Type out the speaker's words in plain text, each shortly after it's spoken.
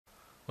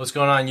What's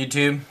going on,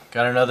 YouTube?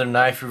 Got another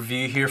knife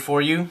review here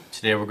for you.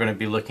 Today we're going to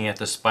be looking at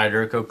the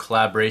Spyderco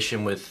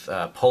collaboration with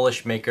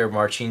Polish maker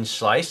Marcin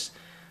Slysz.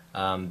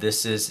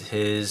 This is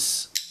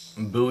his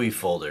Bowie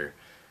folder.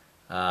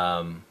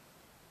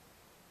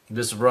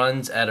 This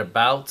runs at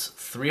about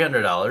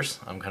 $300.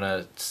 I'm going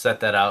to set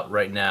that out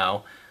right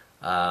now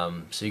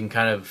so you can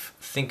kind of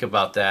think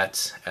about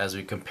that as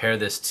we compare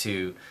this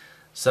to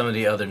some of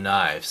the other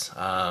knives.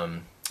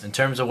 In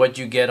terms of what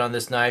you get on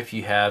this knife,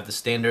 you have the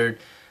standard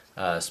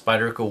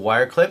Spyderco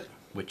wire clip,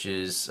 which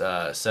is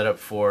set up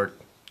for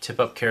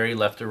tip-up carry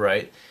left or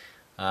right.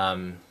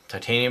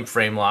 Titanium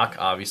frame lock,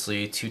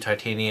 obviously, 2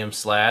 titanium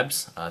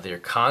slabs. They're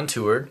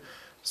contoured,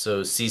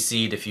 so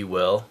CC'd, if you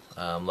will,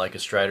 like a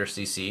Strider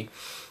CC.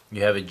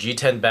 You have a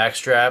G10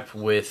 backstrap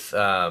with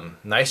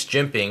nice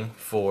jimping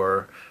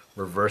for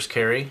reverse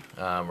carry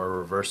or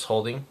reverse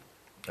holding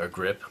or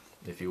grip,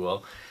 if you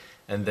will.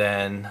 And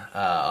then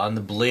on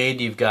the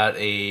blade, you've got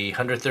a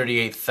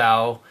 138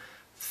 thou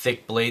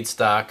thick blade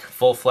stock,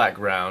 full flat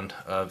ground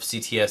of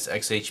CTS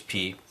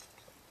XHP,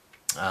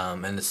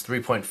 and it's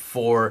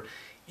 3.4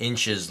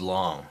 inches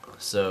long.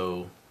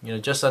 So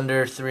just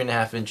under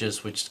 3.5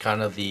 inches, which is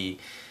kind of the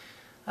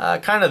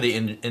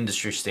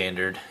industry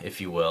standard,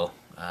 if you will.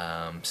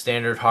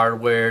 Standard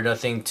hardware,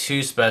 nothing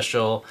too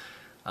special,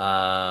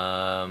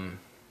 and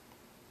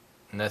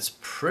that's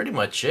pretty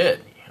much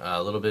it.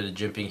 A little bit of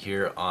jimping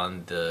here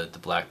on the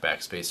black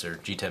backspacer,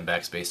 G10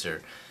 backspacer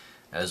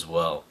as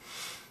well.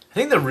 I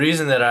think the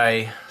reason that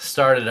I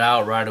started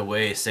out right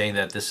away saying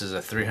that this is a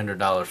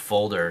 $300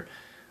 folder,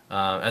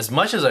 as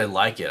much as I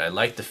like it, I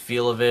like the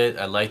feel of it,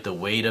 I like the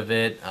weight of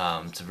it.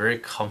 It's very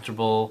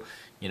comfortable,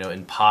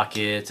 in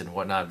pockets and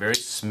whatnot. Very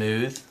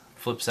smooth,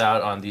 flips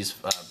out on these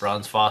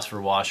bronze phosphor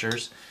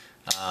washers.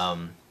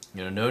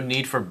 No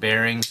need for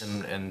bearings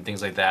and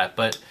things like that,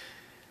 but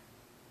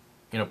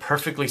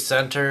perfectly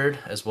centered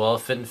as well,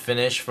 fit and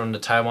finish from the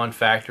Taiwan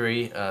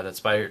factory that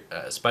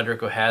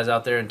Spyderco has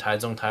out there in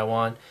Taichung,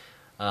 Taiwan.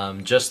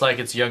 Just like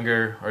its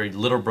younger or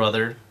little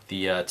brother,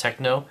 the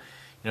Techno,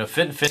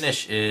 fit and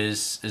finish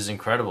is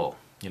incredible,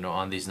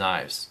 on these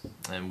knives.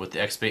 And with the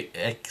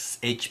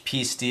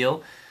XHP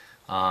steel,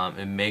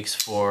 it makes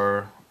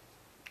for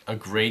a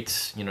great,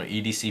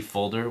 EDC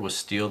folder with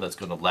steel that's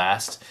going to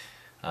last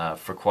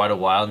for quite a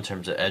while in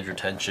terms of edge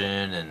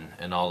retention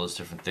and all those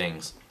different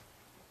things.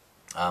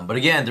 But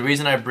again, the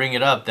reason I bring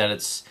it up that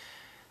it's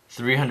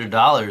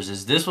 $300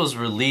 is this was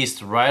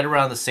released right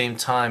around the same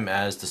time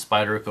as the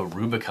Spyderco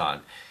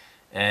Rubicon.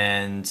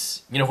 And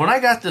when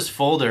I got this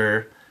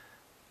folder,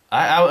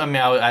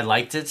 I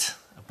liked it,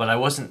 but I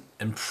wasn't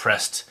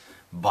impressed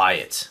by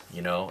it,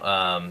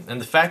 and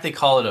the fact they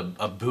call it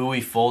a Bowie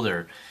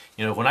folder,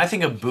 when I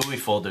think of Bowie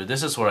folder,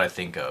 this is what I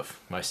think of,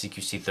 my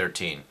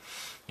CQC13.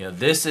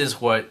 This is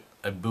what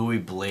a Bowie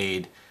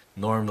blade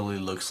normally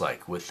looks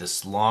like, with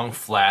this long,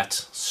 flat,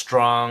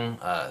 strong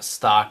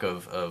stock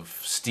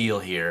of steel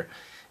here,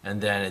 and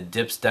then it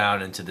dips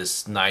down into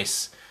this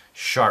nice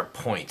sharp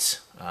point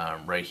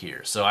right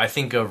here. So I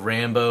think of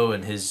Rambo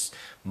and his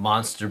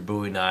monster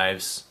Bowie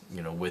knives,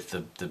 with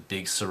the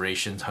big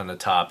serrations on the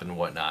top and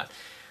whatnot.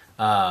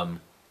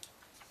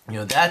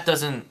 That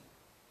doesn't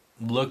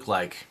look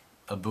like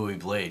a Bowie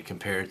blade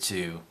compared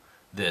to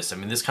this. I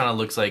mean, this kind of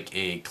looks like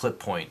a clip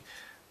point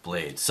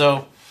blade.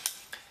 So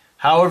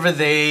however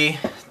they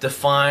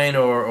define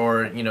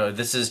or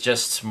this is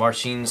just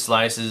Marcin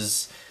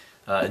Slysz's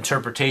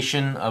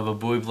interpretation of a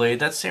Bowie blade,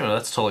 that's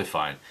totally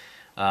fine.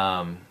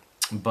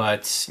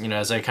 But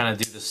as I kind of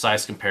do the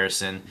size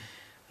comparison,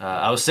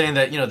 I was saying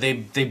that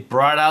they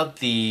brought out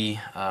the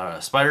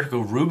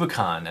Spyderco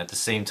Rubicon at the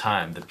same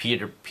time, the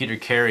Peter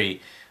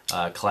Carey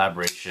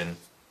collaboration.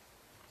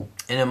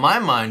 And in my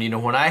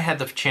mind, when I had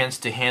the chance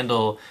to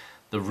handle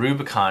the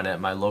Rubicon at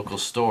my local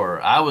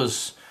store, I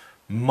was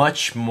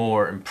much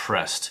more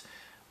impressed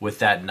with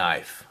that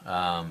knife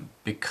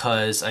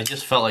because I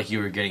just felt like you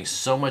were getting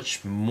so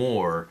much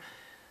more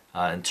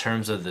in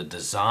terms of the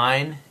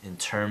design, in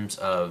terms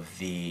of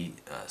the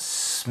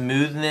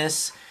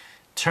smoothness,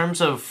 in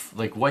terms of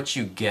like what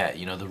you get.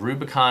 The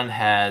Rubicon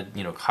had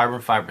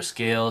carbon fiber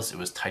scales. It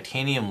was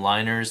titanium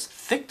liners,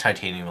 thick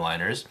titanium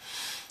liners,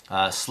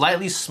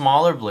 slightly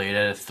smaller blade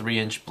at a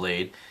 3-inch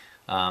blade.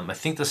 I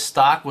think the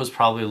stock was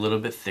probably a little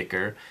bit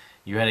thicker.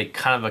 You had a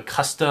kind of a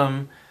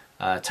custom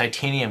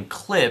titanium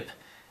clip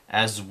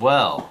as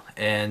well,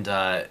 and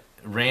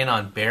ran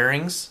on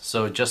bearings,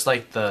 so just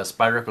like the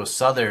Spyderco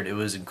Southern, it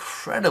was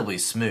incredibly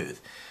smooth.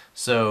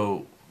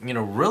 So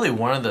really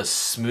one of the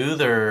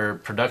smoother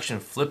production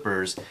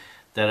flippers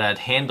that I'd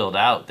handled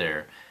out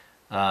there,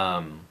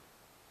 and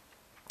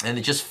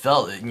it just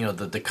felt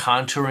the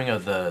contouring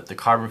of the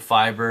carbon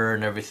fiber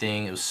and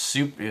everything. It was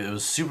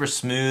super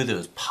smooth. It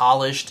was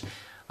polished.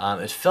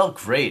 It felt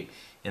great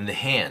in the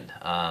hand.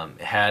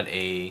 It had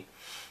a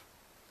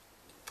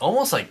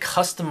almost like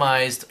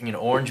customized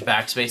orange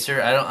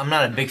backspacer. I'm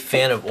not a big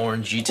fan of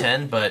orange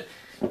G10, but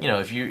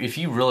if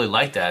you really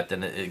like that,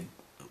 then it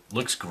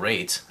looks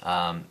great.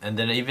 And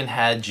then it even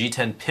had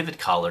G10 pivot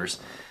collars,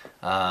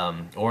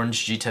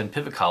 orange G10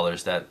 pivot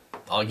collars that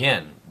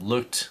again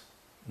looked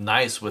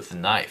nice with the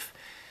knife.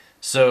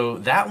 So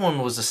that one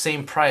was the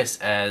same price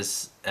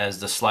as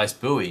the Slysz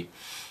Bowie.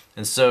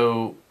 And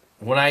so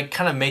when I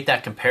kind of make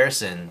that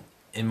comparison,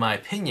 in my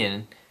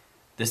opinion,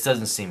 this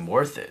doesn't seem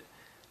worth it.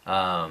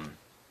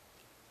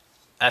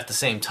 At the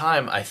same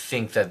time, I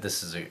think that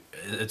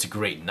it's a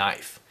great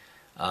knife.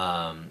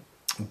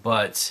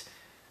 But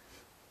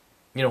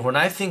you know, when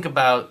I think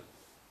about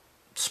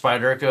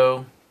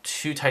Spyderco,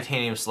 2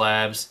 titanium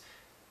slabs,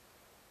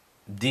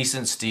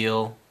 decent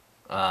steel,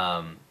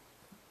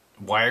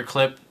 wire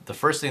clip, the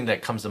first thing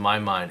that comes to my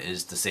mind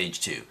is the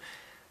Sage 2.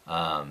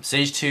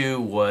 Sage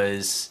 2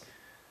 was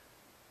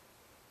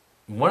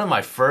one of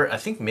my first, I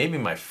think maybe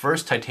my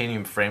first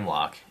titanium frame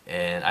lock,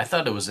 and I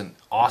thought it was an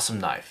awesome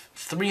knife.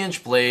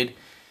 3-inch blade,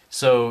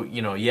 so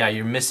you know, yeah,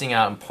 you're missing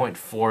out on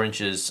 0.4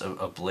 inches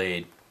of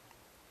blade.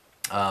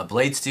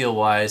 Blade steel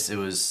wise, it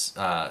was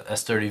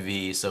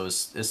S30V, so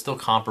it's still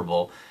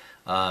comparable.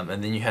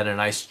 And then you had a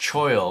nice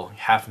choil,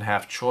 half and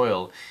half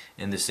choil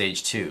in the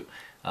Sage 2.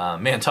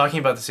 Man, talking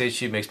about the Sage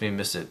 2 makes me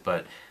miss it,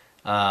 but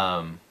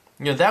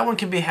you know, that one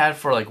can be had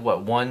for like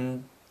what,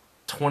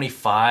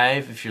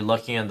 125 if you're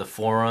lucky on the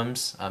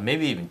forums,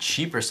 maybe even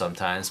cheaper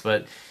sometimes,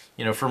 but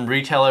you know, from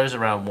retailers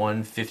around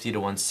 150 to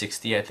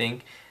 160, I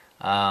think.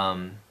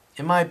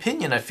 In my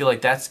opinion, I feel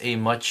like that's a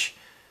much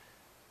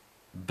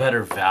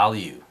better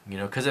value, you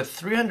know, because at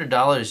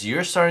 $300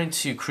 you're starting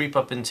to creep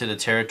up into the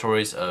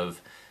territories of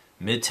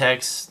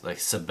mid-techs like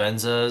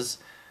Sabenzas,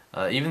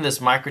 even this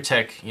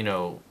Microtech, you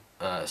know,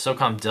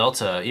 SOCOM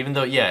Delta, even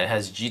though, yeah, it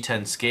has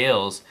G10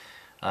 scales,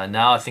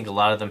 now I think a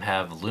lot of them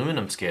have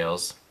aluminum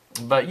scales,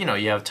 but you know,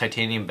 you have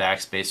titanium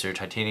backspacer,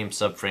 titanium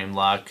subframe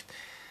lock,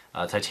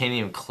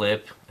 titanium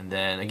clip, and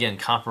then again,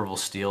 comparable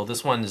steel.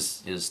 This one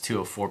is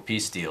 204P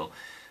steel.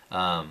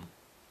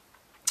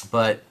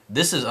 But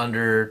this is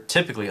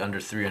typically under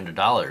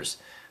 $300,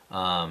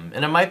 and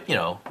it might, you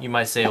know, you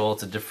might say, well,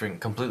 it's a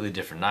completely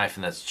different knife,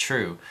 and that's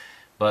true,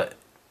 but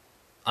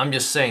I'm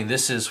just saying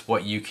this is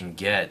what you can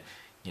get,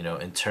 you know,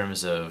 in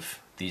terms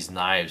of these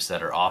knives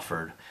that are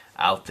offered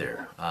out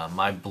there.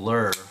 My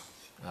Blur,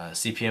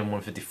 CPM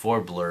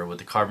 154 Blur with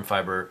the carbon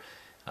fiber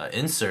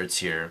inserts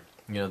here,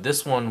 you know,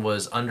 this one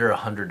was under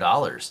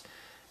 $100,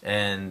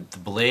 and the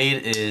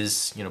blade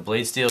is, you know,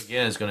 blade steel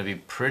again is going to be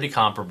pretty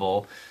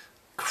comparable.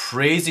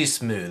 Crazy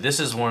smooth. This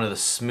is one of the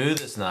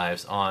smoothest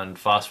knives on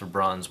phosphor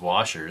bronze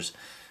washers.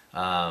 You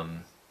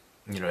know,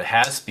 it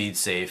has speed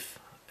safe,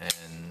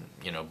 and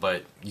you know,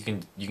 but you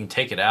can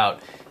take it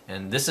out,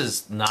 and this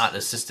is not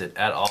assisted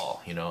at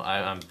all. You know,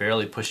 I'm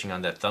barely pushing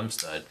on that thumb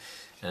stud,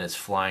 and it's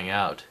flying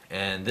out.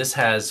 And this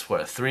has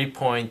what, a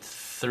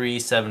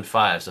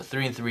 3.375, so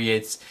 3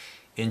 3/8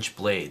 inch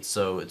blade.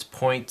 So it's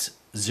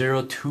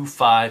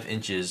 0.025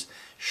 inches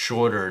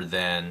shorter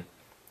than,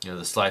 you know,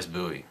 the Slysz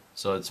Bowie.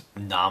 So it's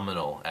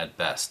nominal at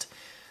best.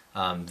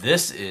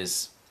 This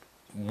is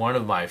one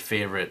of my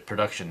favorite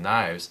production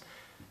knives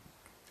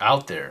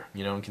out there,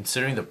 you know, and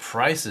considering the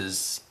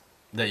prices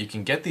that you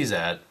can get these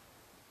at,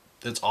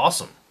 it's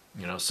awesome,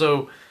 you know.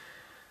 So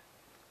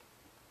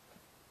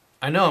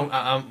I know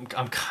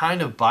I'm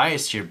kind of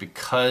biased here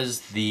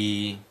because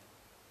the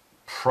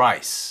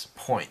price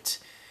point,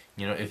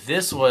 you know, if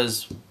this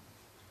was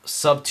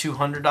sub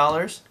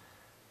 $200,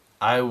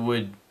 I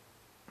would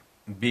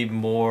be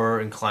more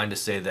inclined to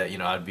say that, you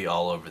know, I'd be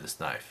all over this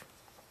knife.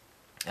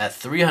 At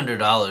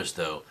 $300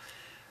 though,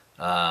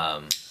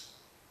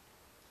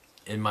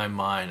 in my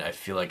mind, I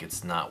feel like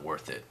it's not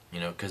worth it, you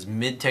know, because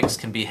mid-techs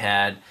can be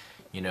had,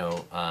 you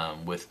know,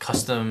 with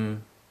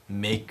custom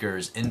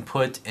makers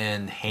input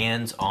and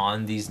hands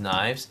on these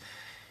knives,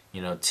 you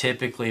know,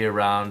 typically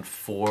around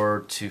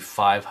 $400 to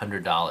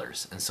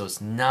 $500, and so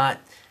it's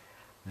not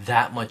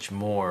that much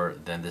more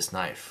than this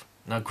knife.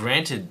 Now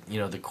granted, you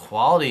know, the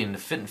quality and the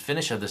fit and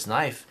finish of this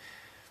knife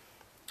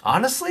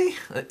honestly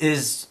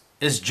is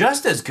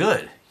just as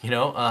good, you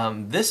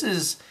know. This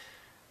is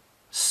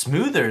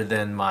smoother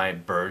than my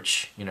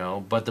birch, you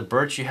know, but the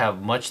birch, you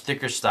have much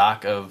thicker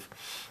stock of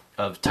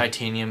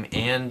titanium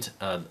and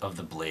of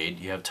the blade.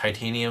 You have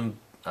titanium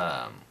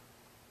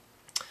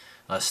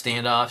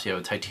standoffs, you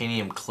have a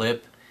titanium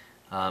clip,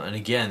 and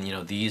again, you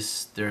know,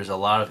 there's a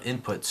lot of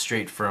input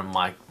straight from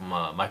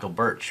Michael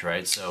Birch,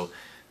 right? So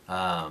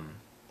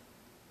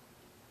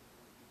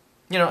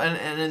you know,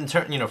 and in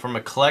turn, you know, from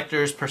a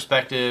collector's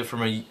perspective,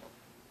 from a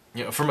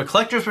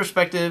collector's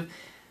perspective,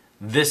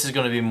 this is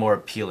going to be more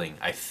appealing,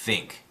 I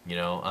think. You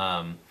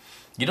know,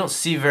 you don't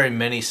see very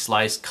many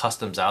Slysz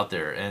customs out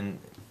there, and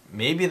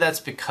maybe that's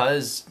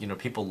because, you know,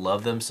 people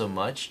love them so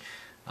much.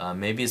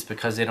 Maybe it's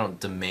because they don't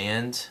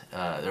demand,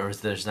 or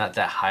there's not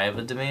that high of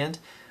a demand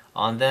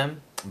on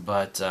them.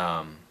 But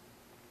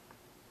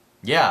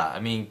yeah, I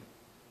mean,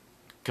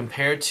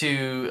 compared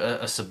to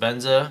a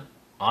Sabenza,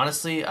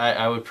 honestly,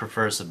 I would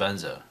prefer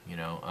Sabenza. You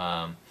know,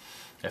 I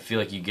feel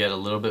like you get a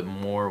little bit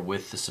more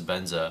with the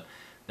Sabenza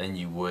than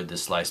you would the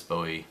Slysz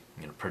Bowie,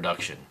 you know,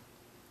 production.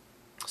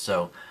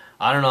 So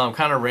I don't know. I'm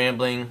kind of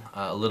rambling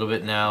a little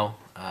bit now.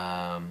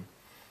 I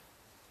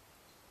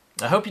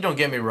hope you don't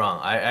get me wrong.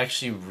 I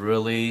actually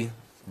really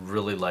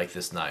like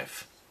this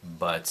knife,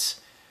 but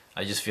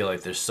I just feel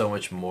like there's so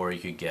much more you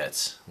could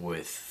get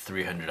with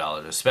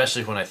 $300,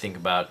 especially when I think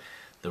about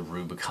the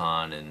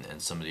Rubicon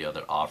and some of the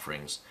other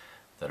offerings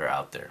that are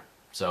out there.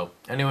 So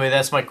anyway,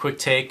 that's my quick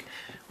take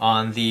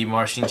on the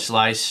Marcin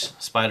Slysz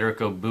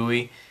Spyderco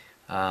Bowie.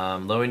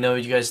 Let me know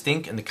what you guys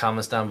think in the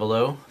comments down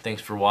below.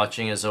 Thanks for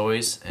watching as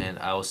always, and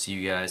I will see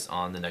you guys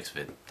on the next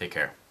vid. Take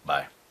care.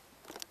 Bye.